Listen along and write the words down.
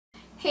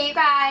Hey you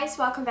guys,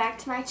 welcome back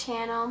to my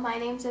channel. My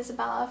name's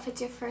Isabella. If it's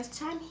your first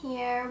time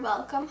here,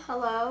 welcome,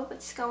 hello,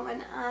 what's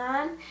going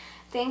on?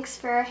 Thanks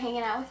for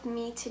hanging out with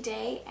me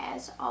today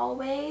as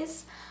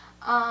always.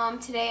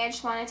 Today I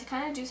just wanted to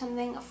kind of do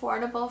something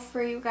affordable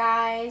for you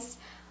guys.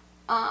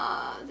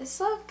 This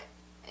look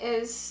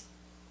is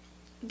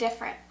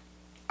different.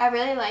 I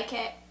really like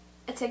it.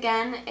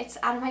 It's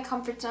out of my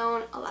comfort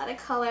zone, a lot of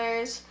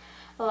colors,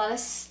 a lot of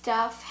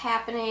stuff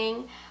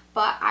happening,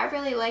 but I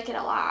really like it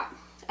a lot.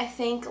 I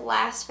think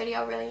last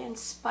video really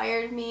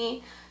inspired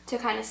me to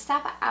kind of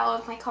step out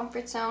of my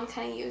comfort zone,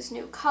 kind of use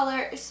new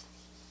colors,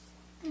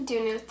 do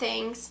new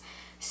things.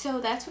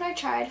 So that's what I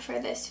tried for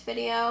this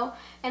video,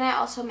 and I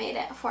also made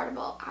it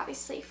affordable,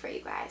 obviously, for you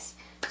guys.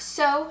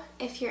 So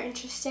if you're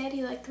interested,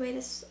 you like the way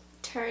this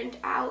turned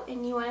out,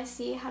 and you want to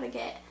see how to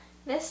get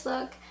this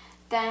look,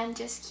 then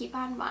just keep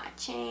on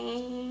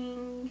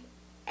watching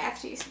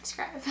after you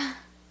subscribe.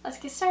 Let's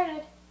get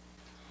started.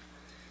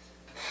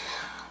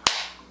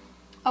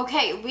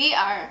 Okay, we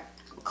are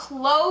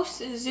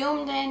close,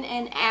 zoomed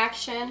in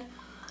action.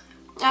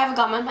 I have a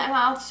gum in my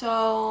mouth,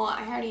 so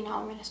I already know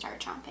I'm going to start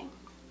chomping,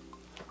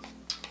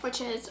 which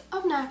is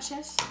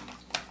obnoxious.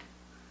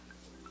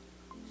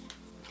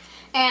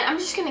 And I'm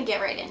just going to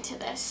get right into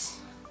this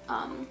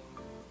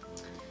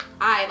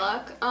eye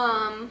look.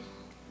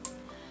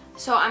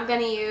 So I'm going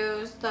to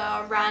use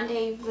the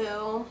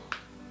Rendezvous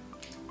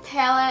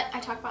palette. I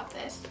talk about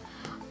this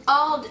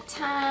all the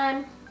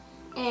time.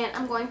 And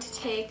I'm going to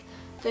take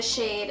the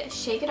shade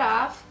Shake It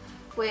Off,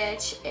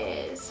 which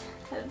is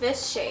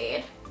this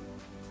shade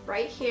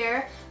right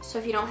here. So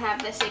if you don't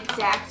have this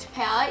exact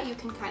palette, you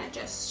can kind of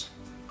just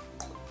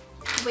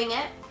wing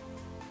it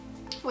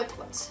with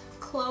what's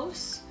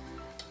close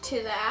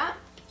to that.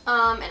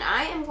 And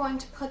I am going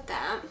to put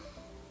that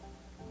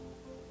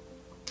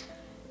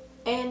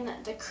in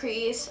the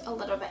crease a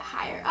little bit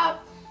higher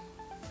up.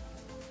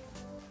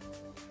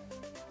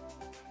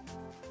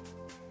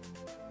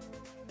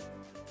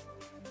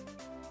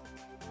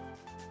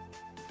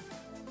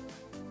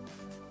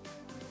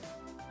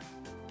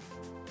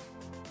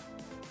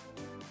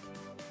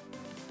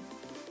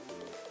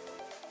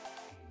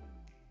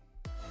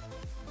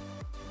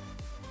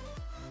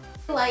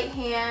 Light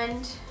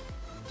hand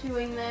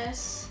doing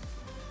this,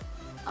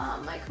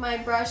 like my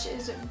brush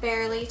is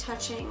barely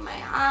touching my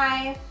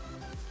eye,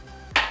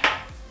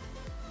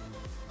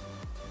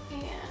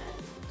 and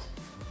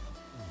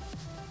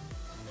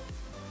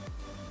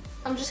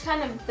I'm just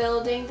kind of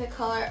building the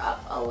color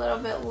up a little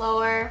bit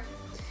lower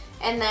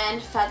and then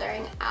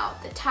feathering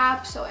out the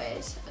top so it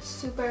is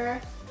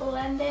super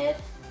blended,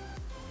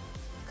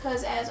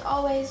 because as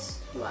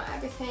always you want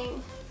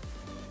everything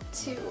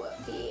to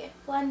be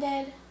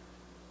blended.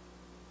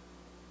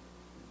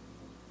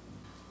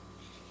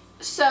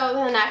 So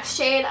the next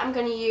shade I'm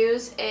going to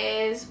use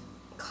is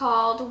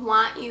called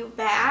Want You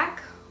Back,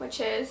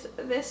 which is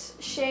this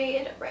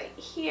shade right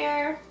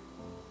here.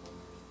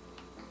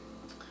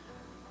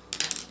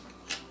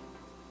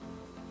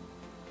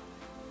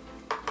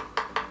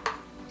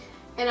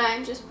 And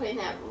I'm just putting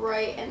that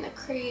right in the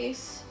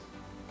crease.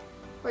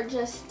 We're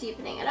just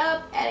deepening it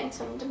up, adding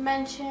some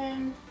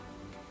dimension.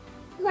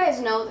 You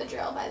guys know the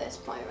drill by this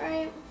point,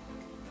 right?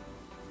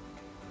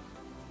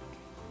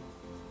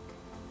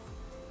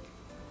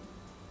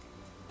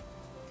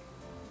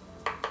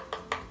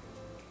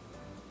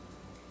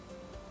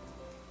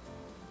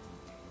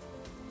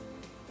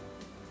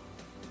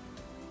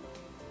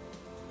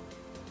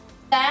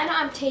 Then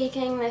I'm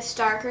taking this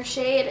darker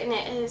shade, and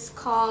it is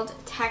called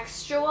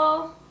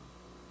Textual.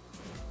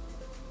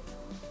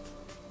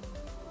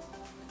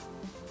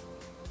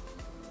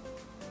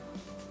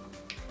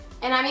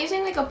 And I'm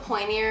using like a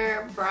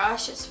pointier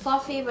brush. It's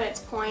fluffy, but it's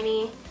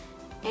pointy.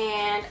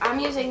 And I'm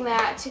using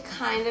that to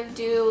kind of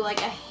do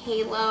like a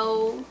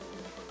halo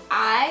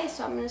eye.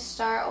 So I'm going to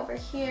start over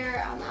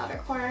here on the outer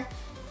corner.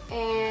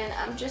 And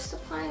I'm just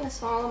applying a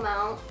small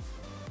amount,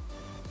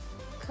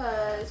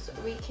 because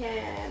we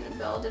can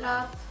build it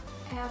up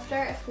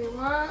after if we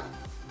want.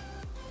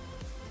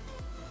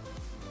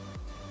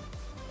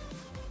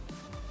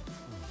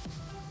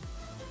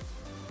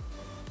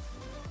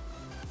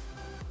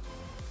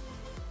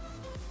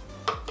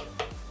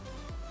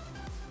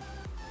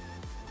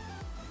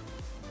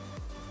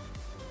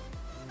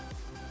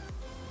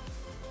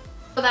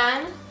 So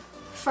then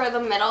for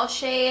the middle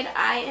shade,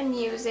 I am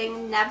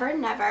using Never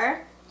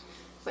Never,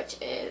 which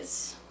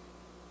is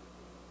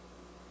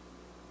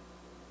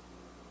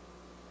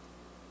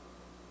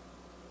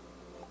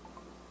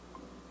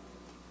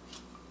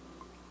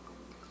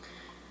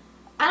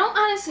I don't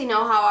honestly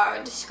know how I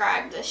would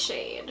describe this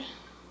shade.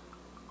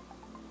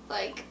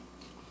 Like,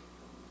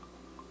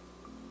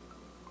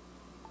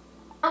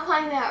 I'm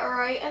applying that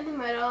right in the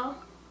middle.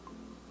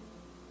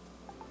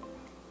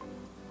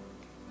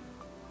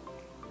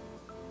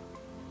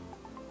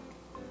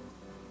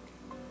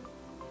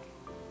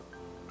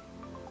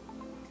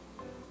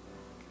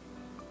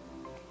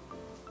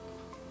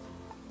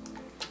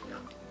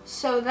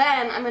 So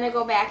then I'm going to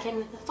go back in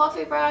with the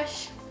fluffy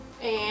brush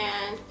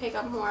and pick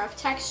up more of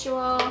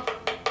Textual.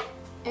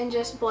 and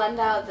just blend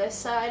out this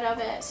side of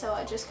it so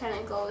it just kind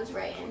of goes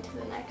right into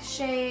the next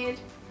shade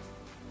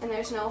and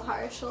there's no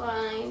harsh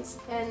lines.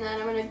 And then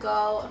I'm going to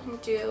go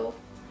and do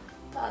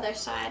the other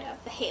side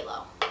of the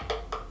halo.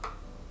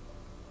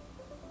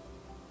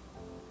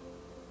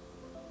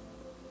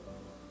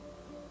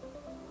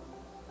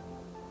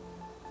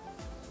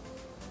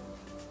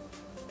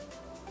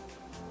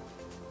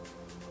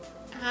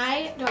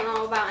 I don't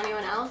know about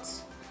anyone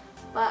else,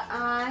 but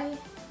I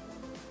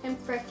am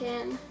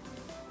freaking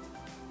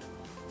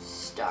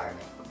starving.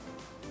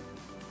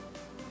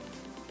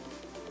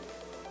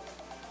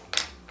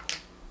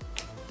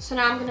 So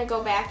now I'm going to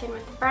go back in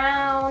with the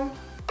brown,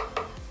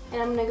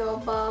 and I'm going to go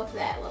above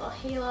that little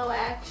halo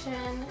action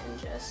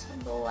and just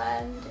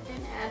blend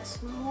and add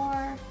some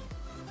more.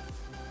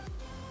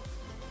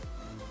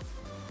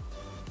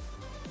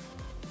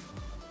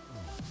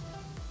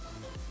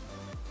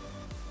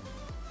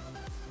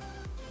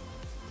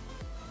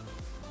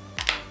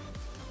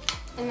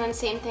 And then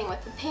same thing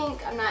with the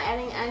pink. I'm not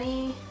adding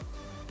any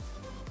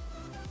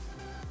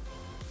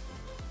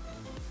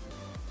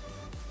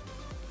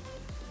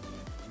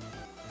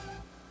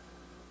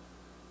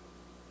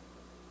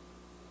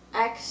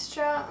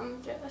extra.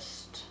 I'm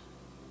just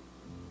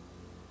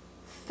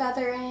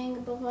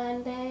feathering,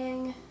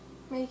 blending,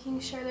 making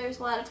sure there's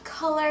a lot of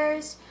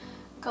colors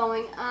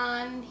going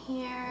on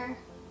here.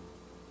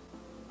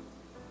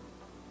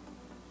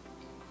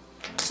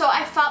 So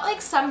I felt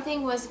like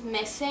something was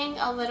missing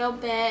a little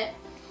bit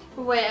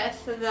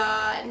with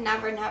the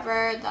Never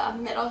Never, the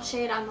middle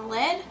shade on the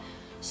lid.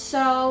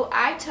 So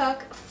I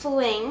took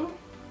Fling,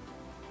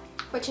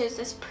 which is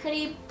this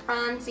pretty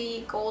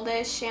bronzy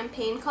goldish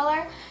champagne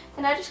color,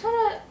 and I just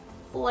kind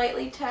of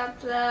lightly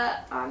tapped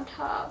that on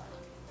top.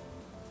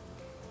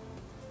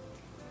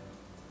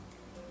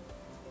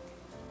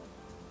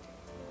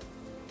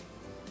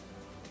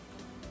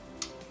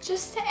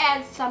 Just to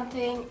add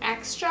something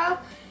extra.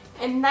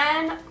 And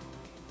then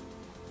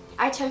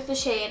I took the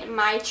shade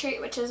My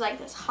Treat, which is like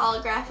this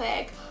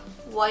holographic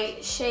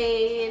white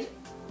shade,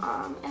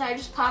 and I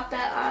just popped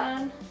that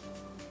on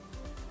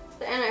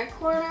the inner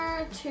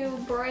corner to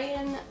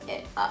brighten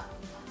it up.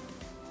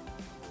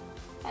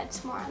 Add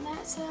some more on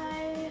that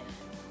side.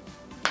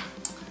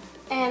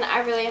 And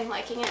I really am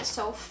liking it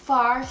so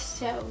far,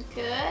 so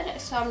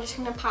good. So I'm just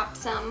gonna pop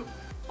some,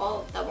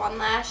 well, the one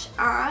lash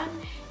on,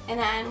 and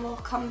then we'll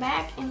come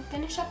back and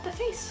finish up the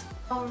face.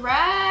 All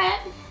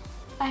right.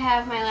 I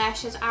have my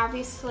lashes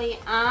obviously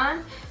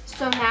on,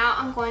 so now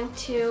I'm going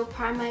to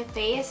prime my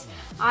face.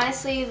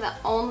 Honestly, the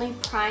only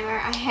primer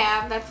I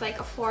have that's like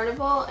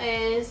affordable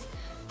is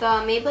the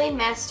Maybelline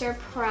Master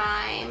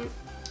Prime,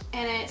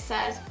 and it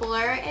says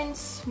Blur and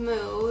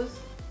Smooth.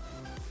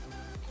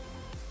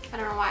 I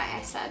don't know why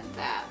I said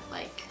that,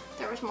 like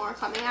there was more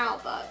coming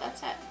out, but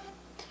that's it.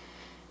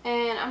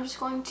 And I'm just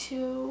going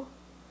to,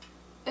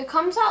 it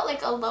comes out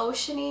like a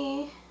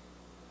lotiony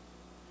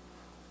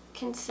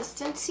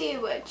consistency,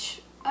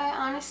 which I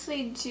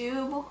honestly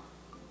do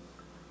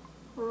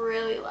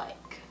really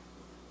like.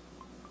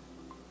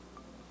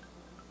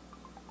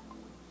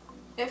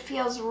 It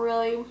feels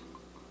really,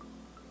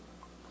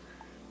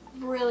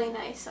 really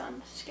nice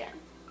on the skin.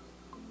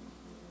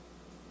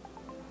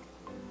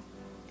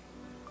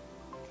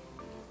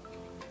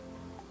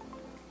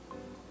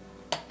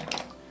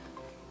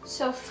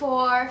 So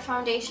for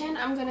foundation,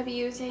 I'm going to be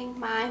using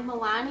my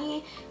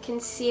Milani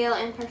Conceal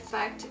and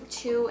Perfect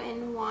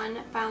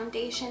 2-in-1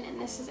 foundation,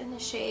 and this is in the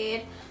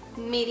shade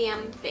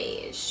Medium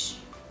Beige.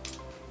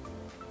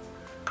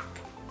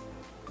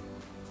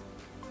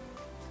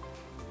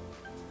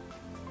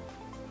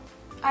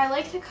 I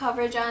like the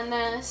coverage on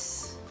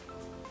this.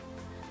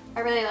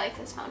 I really like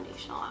this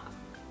foundation a lot,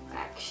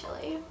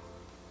 actually.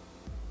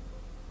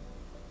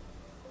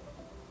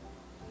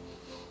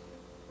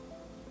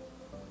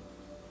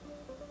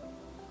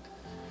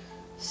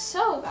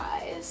 So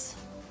guys,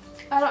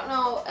 I don't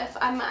know if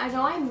I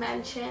know I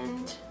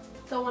mentioned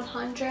the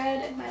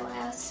 100 in my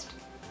last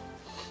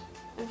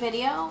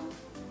video,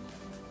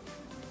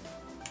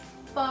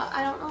 but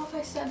I don't know if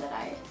I said that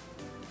I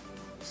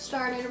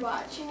started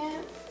watching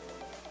it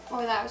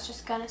or that I was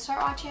just gonna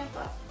start watching it,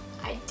 but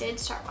I did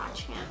start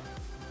watching it.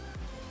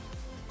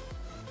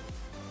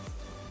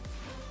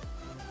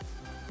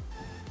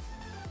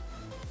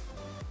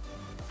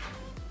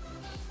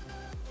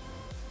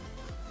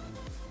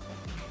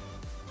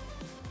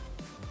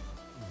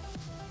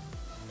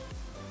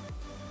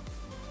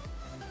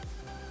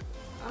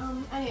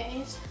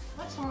 Anyways,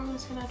 I thought someone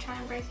was gonna try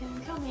and break in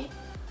and kill me,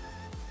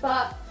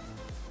 but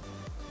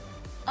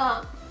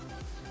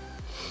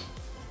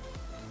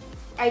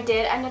I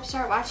did end up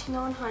start watching the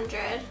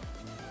 100.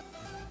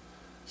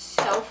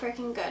 So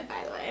freaking good,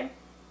 by the way.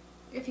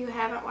 If you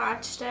haven't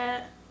watched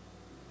it,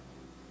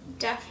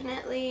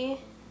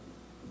 definitely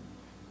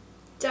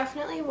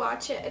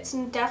watch it. It's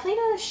definitely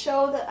not a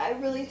show that I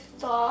really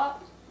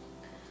thought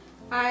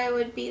I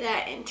would be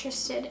that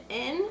interested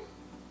in,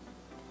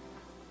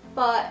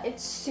 but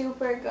it's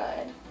super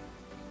good.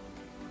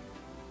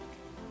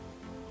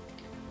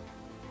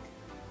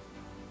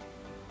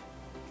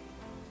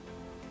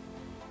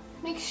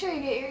 Make sure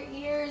you get your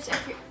ears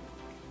if you're...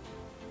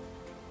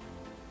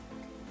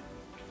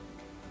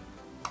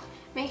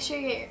 Make sure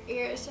you get your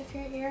ears if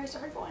your ears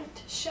are going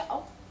to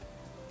show.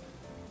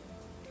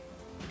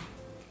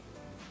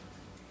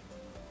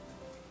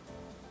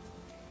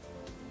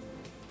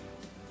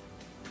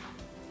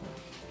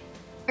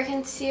 For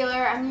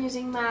concealer, I'm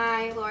using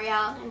my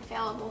L'Oreal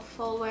Infallible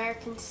Full Wear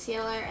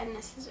Concealer, and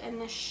this is in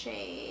the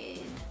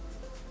shade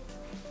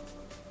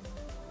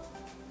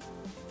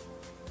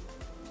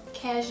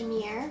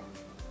Cashmere.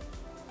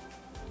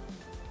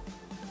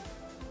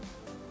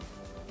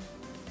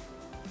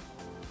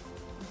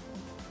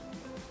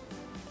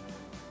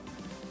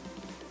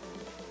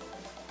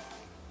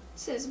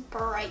 This is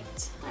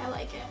bright. I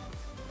like it.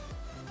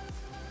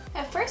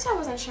 At first I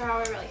wasn't sure how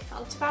I really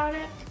felt about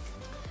it,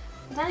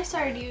 but then I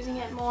started using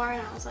it more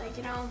and I was like,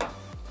 you know,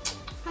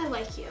 I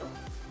like you.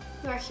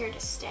 You are here to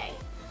stay.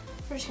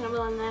 We're just gonna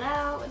blend that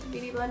out with a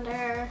beauty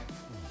blender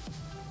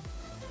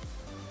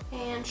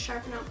and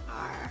sharpen up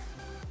our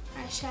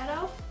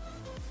eyeshadow.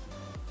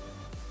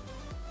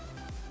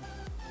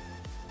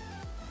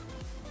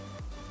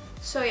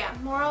 So yeah,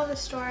 moral of the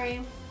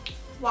story,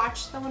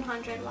 watch the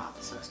 100. Wow,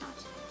 this looks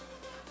nuts.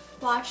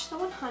 Watch the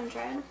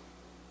 100.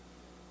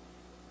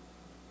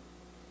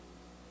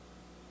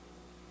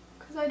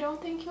 Because I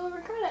don't think you'll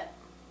regret it.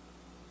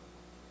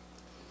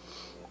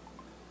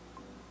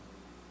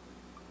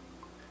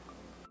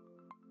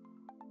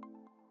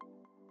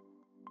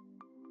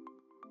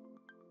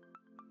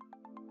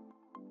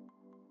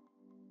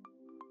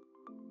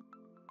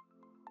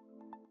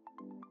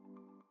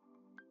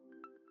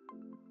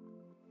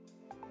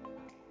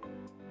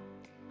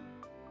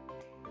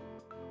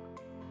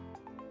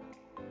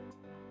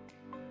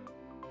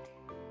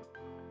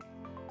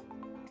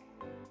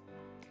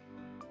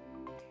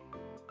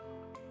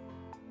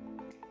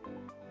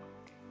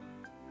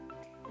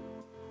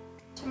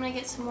 So I'm going to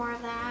get some more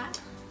of that.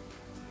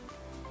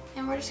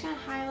 And we're just going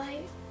to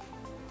highlight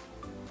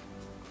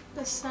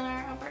the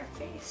center of our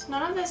face.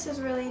 None of this is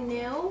really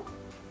new.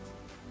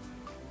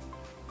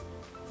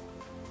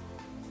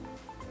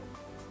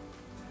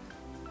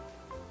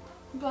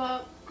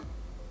 But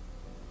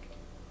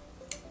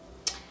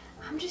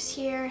I'm just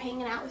here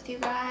hanging out with you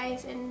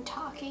guys and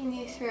talking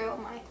you through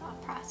my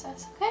thought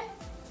process, okay?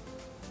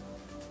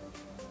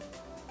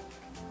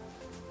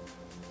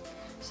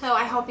 So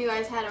I hope you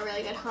guys had a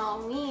really good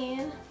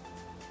Halloween.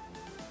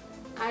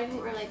 I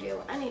didn't really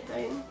do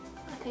anything.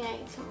 I think I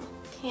ate some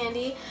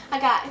candy. I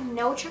got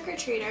no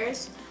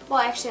trick-or-treaters. Well,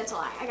 actually that's a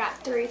lie. I got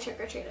 3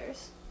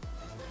 trick-or-treaters.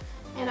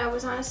 And I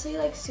was honestly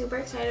like super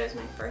excited. It was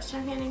my first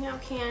time handing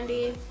out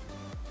candy.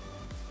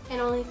 And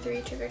only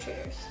 3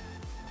 trick-or-treaters.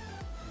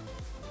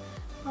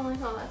 Oh my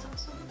god, that's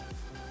awesome.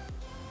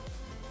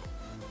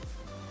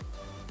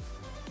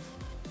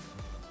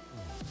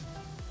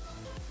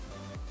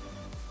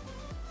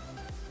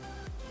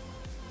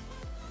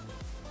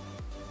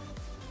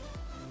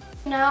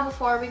 Now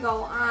before we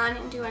go on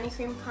and do any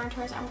cream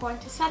contours, I'm going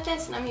to set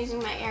this, and I'm using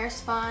my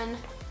Airspun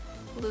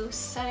loose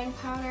setting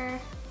powder.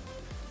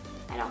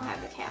 I don't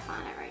have the cap on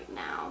it right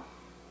now.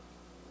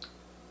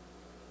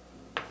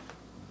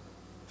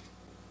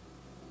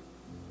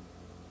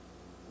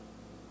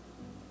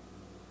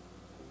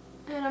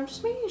 And I'm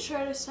just making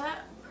sure to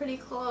set pretty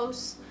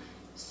close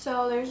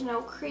so there's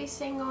no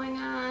creasing going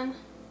on.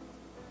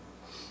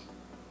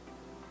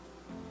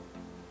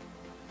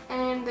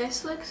 And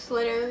this looks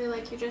literally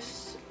like you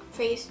just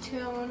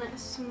Facetune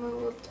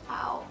smoothed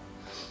out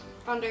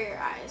under your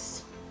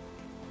eyes.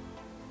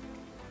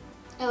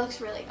 It looks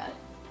really good.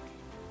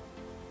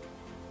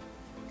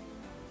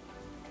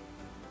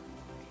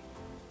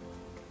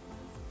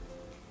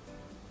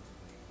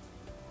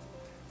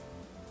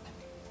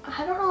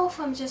 I don't know if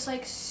I'm just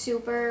like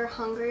super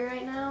hungry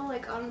right now,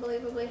 like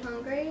unbelievably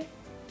hungry,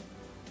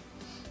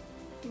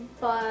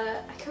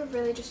 but I could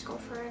really just go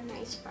for a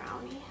nice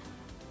brownie.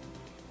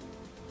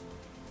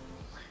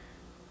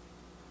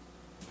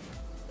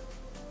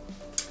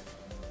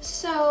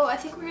 So I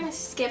think we're gonna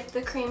skip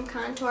the cream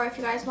contour. If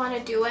you guys want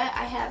to do it,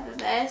 I have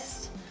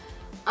this.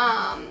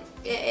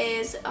 It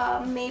is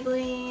a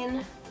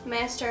Maybelline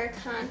Master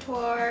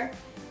Contour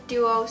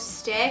Duo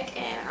Stick,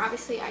 and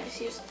obviously I just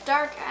used the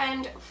dark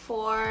end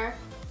for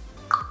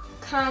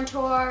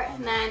contour,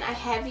 and then I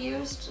have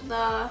used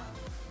the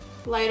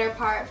lighter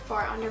part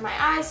for under my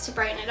eyes to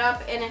brighten it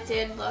up, and it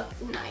did look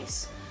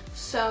nice.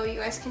 So you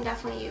guys can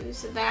definitely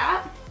use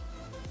that.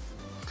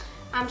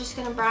 I'm just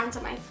gonna bronze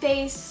up my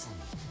face.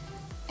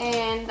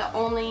 And the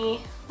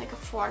only like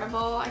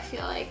affordable, I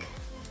feel like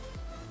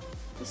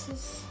this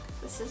is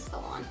the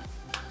one.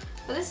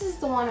 But this is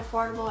the one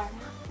affordable or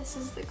not. This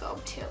is the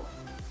go-to.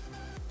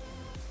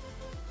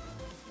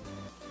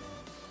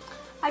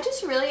 I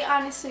just really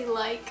honestly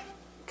like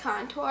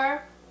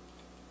contour.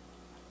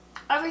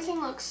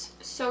 Everything looks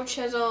so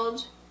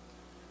chiseled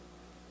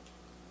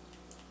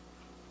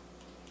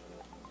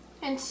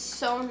and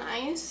so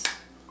nice.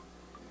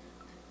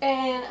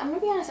 And I'm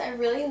gonna be honest, I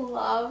really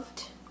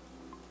loved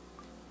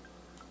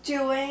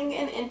doing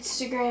an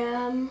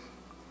Instagram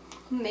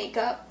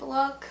makeup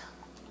look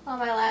on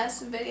my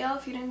last video.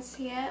 If you didn't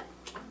see it,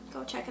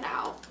 go check it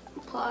out.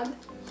 Plug.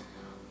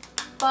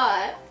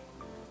 But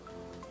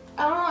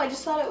I don't know, I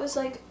just thought it was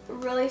like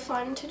really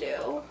fun to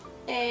do,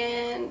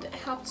 and it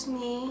helped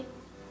me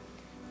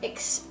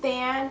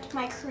expand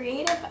my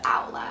creative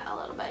outlet a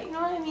little bit, you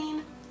know what I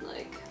mean?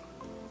 Like,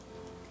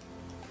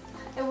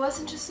 it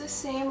wasn't just the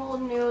same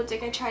old nudes.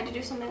 Like, I tried to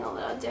do something a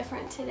little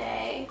different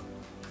today.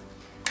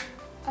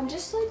 I'm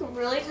just like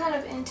really kind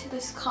of into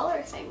this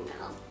color thing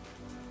now.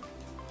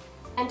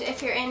 And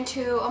if you're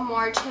into a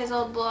more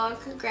chiseled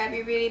look, grab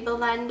your beauty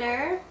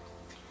blender,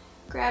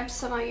 grab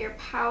some of your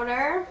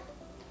powder,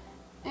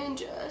 and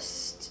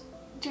just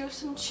do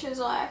some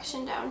chisel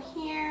action down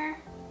here.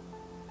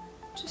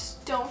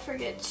 Just don't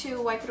forget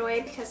to wipe it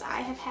away because I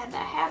have had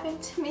that happen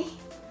to me.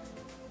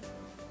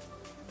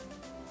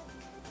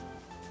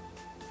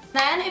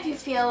 Then if you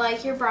feel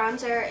like your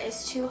bronzer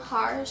is too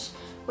harsh,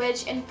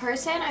 which in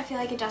person I feel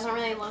like it doesn't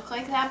really look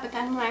like that, but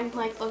then when I'm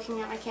like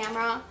looking at my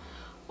camera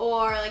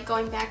or like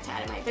going back to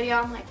edit my video,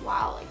 I'm like,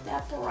 wow, like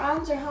that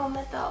bronzer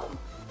helmet though.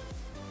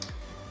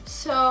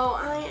 So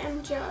I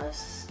am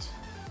just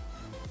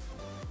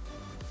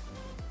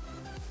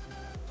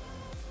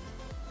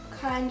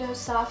kind of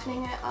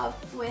softening it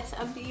up with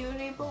a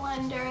beauty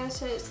blender.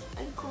 This is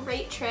a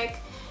great trick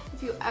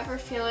if you ever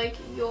feel like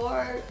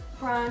your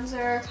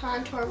bronzer,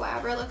 contour,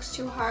 whatever looks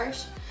too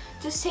harsh.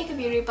 Just take a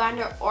beauty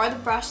blender or the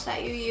brush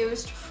that you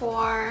used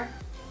for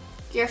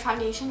your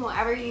foundation,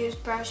 whatever you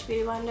used, brush,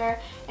 beauty blender,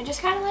 and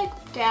just kind of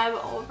like dab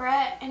over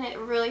it, and it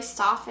really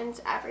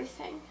softens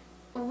everything.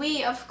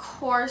 We of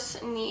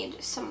course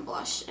need some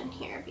blush in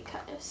here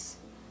because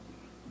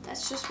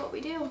that's just what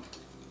we do.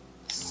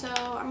 So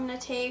I'm gonna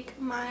take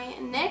my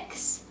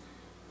NYX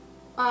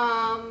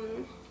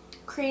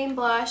cream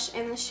blush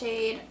in the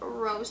shade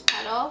Rose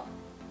Petal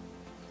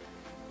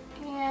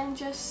and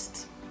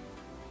just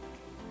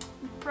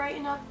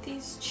brighten up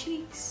these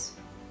cheeks.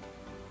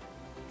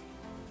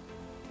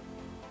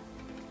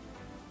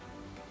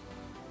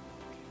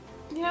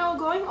 You know,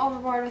 going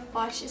overboard with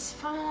blush is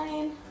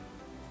fine.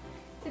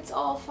 It's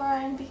all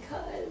fine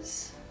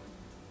because,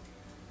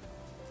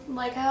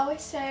 like I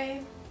always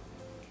say,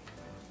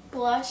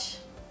 blush,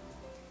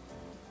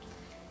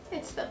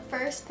 it's the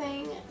first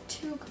thing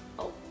to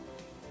go.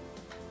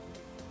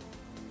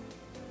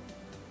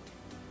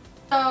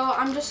 So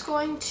I'm just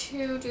going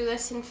to do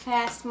this in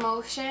fast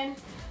motion,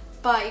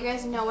 but you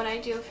guys know what I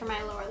do for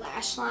my lower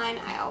lash line.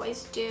 I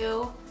always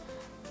do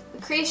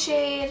the crease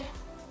shade,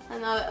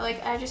 and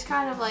like I just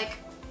kind of like,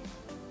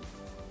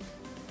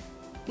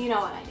 you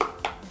know what I do.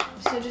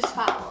 So just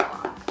follow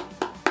along.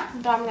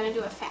 But I'm gonna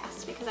do it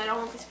fast because I don't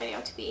want this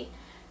video to be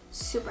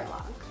super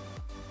long.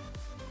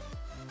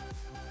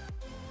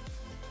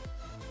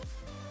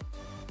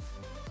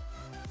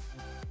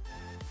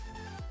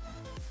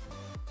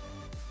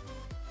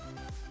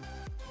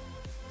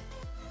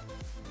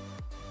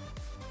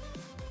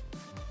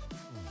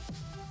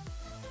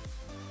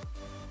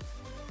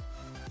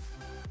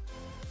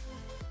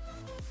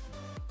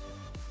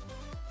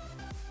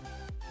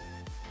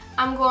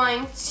 I'm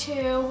going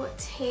to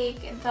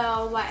take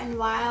the Wet n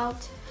Wild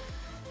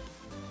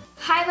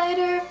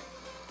highlighter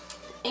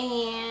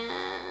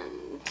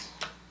and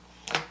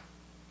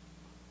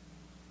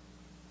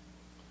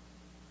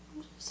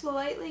I'm just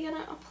lightly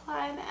gonna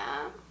apply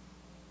that,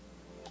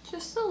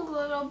 just a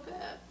little bit.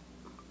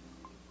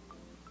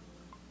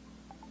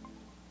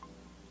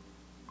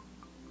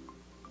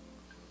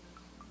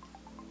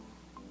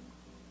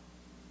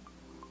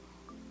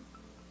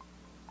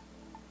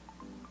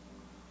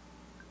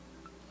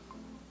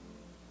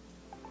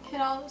 Hit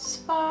all the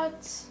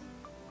spots.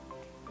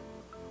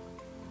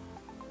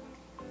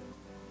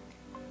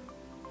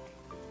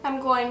 I'm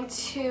going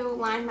to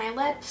line my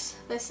lips.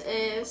 This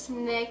is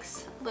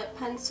NYX lip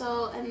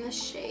pencil in the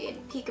shade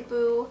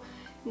Peekaboo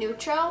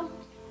Neutral.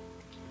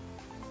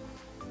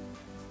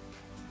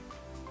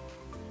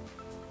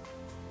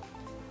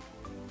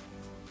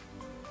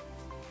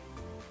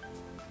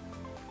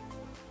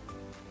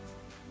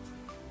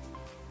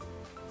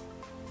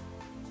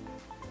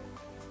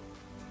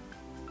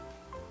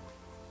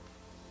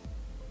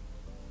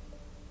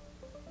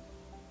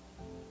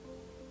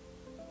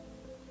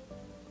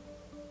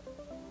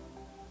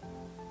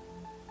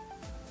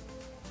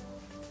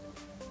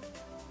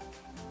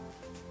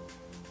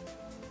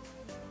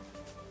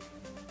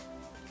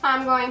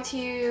 I'm going to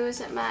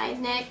use my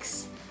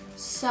NYX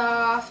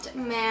Soft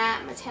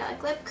Matte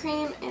Metallic Lip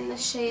Cream in the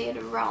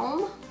shade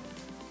Rome.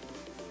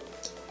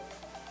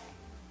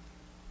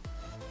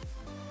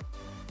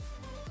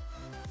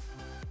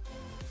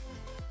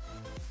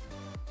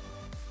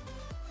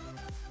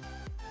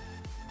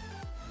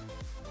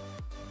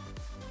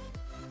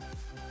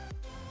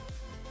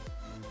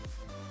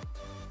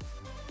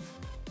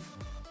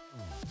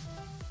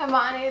 I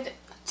wanted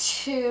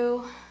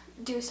to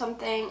do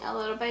something a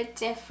little bit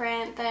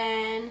different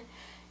than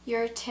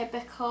your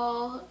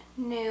typical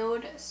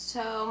nude,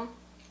 so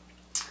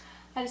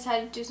I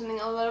decided to do something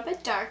a little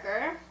bit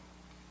darker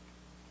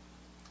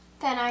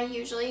than I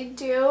usually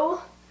do.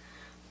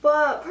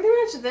 But pretty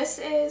much this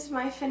is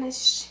my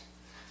finished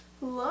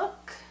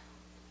look.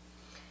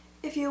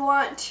 If you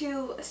want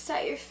to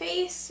set your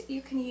face,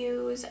 you can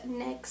use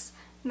NYX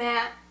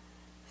Matte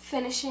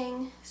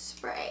Finishing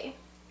Spray.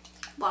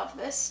 Love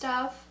this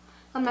stuff.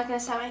 I'm not going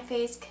to set my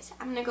face because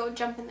I'm going to go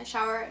jump in the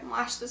shower and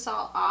wash this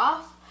all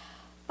off.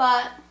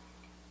 But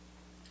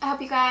I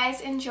hope you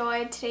guys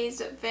enjoyed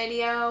today's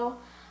video.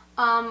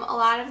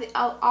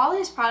 All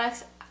these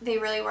products, they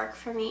really work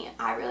for me.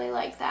 I really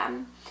like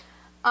them.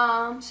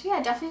 So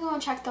yeah, definitely go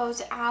and check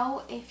those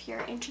out if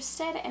you're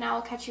interested, and I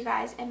will catch you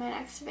guys in my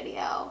next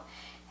video.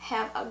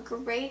 Have a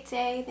great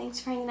day. Thanks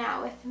for hanging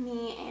out with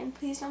me, and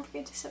please don't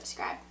forget to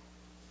subscribe.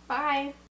 Bye.